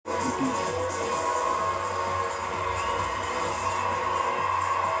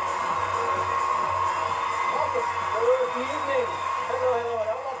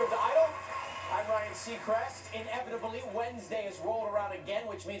KRISTY. Inevitably, Wednesday has rolled around again,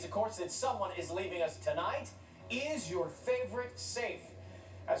 which means, of course, that someone is leaving us tonight. Is your favorite safe?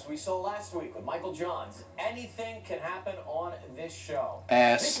 As we saw last week with Michael Johns, anything can happen on this show.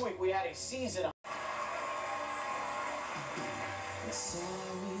 This week we had a season. Sorry,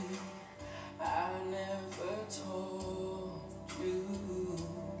 I never told you.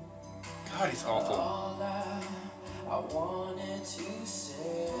 God, he's awful. All I wanted to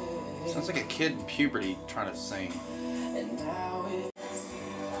say. Sounds like a kid in puberty trying to sing. And now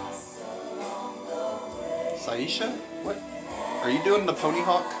Saisha? What? Are you doing the Pony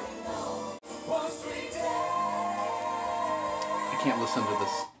Hawk? I can't listen to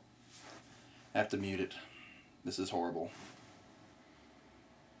this. I have to mute it. This is horrible.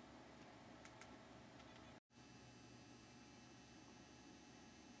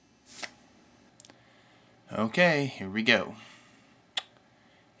 Okay, here we go.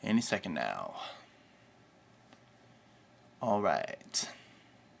 Any second now. Alright.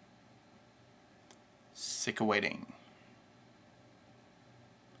 Sick of waiting.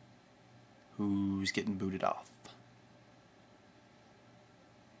 Who's getting booted off?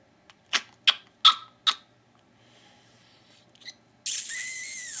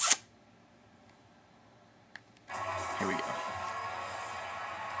 Here we go.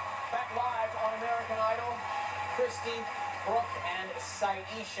 Back live on American Idol. KRISTY, Brooke, and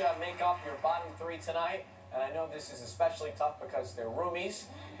Saisha make up your bottom three tonight. And I know this is especially tough because they're roomies.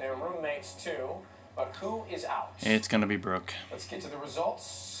 They're roommates too. But who is out? It's gonna be Brooke. Let's get to the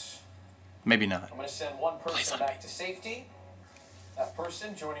results. Maybe not. I'm going to send one person back to safety. That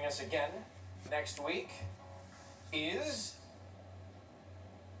person joining us again next week is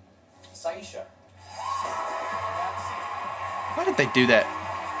Saisha. Why did they do that?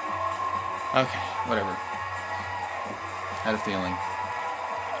 Okay, whatever. Had a feeling.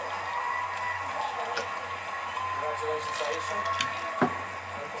 Congratulations, Saisha.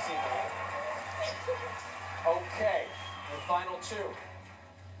 Good to see you. Okay, your final two.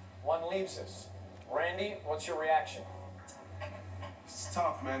 One leaves us. Randy, what's your reaction? It's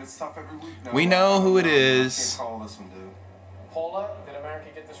tough, man. It's tough every week now. We know who it is. I can't call this one, dude. Paula, did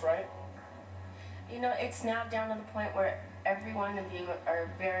America get this right? You know, it's now down to the point where every one of you are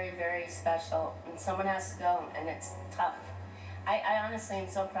very, very special, and someone has to go, and it's tough. I honestly am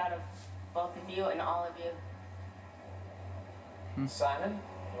so proud of both of you and all of you. Simon,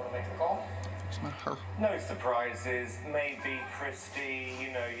 you want to make the call? It's not her. No surprises. Maybe KRISTY,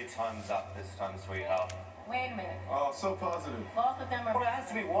 you know your time's up this time, sweetheart. Wait a minute. Oh, so positive. Both of them are... Well, it has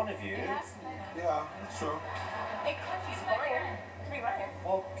to be one of you. It has to be. Yeah, that's true. It could be Ryan. It could be Ryan.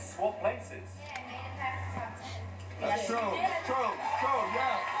 Well, swap places. That's true. True,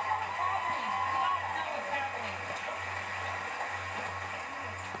 yeah.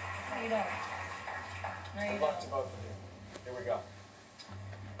 No, you don't. No, you Good luck to don't. both of you. Here we go.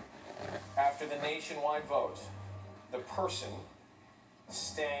 After the nationwide vote, the person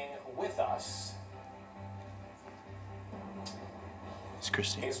staying with us It's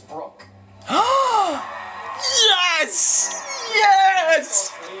KRISTY. is Brooke. Yes!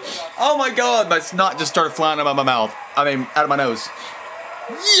 Yes! Oh my god, my snot just started flying out of my mouth. I mean, out of my nose.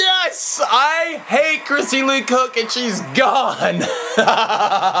 Yes! I hate KRISTY Lee Cook and she's gone!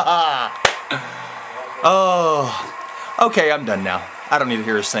 Oh. Okay, I'm done now. I don't need to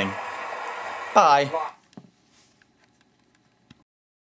hear her sing. Bye.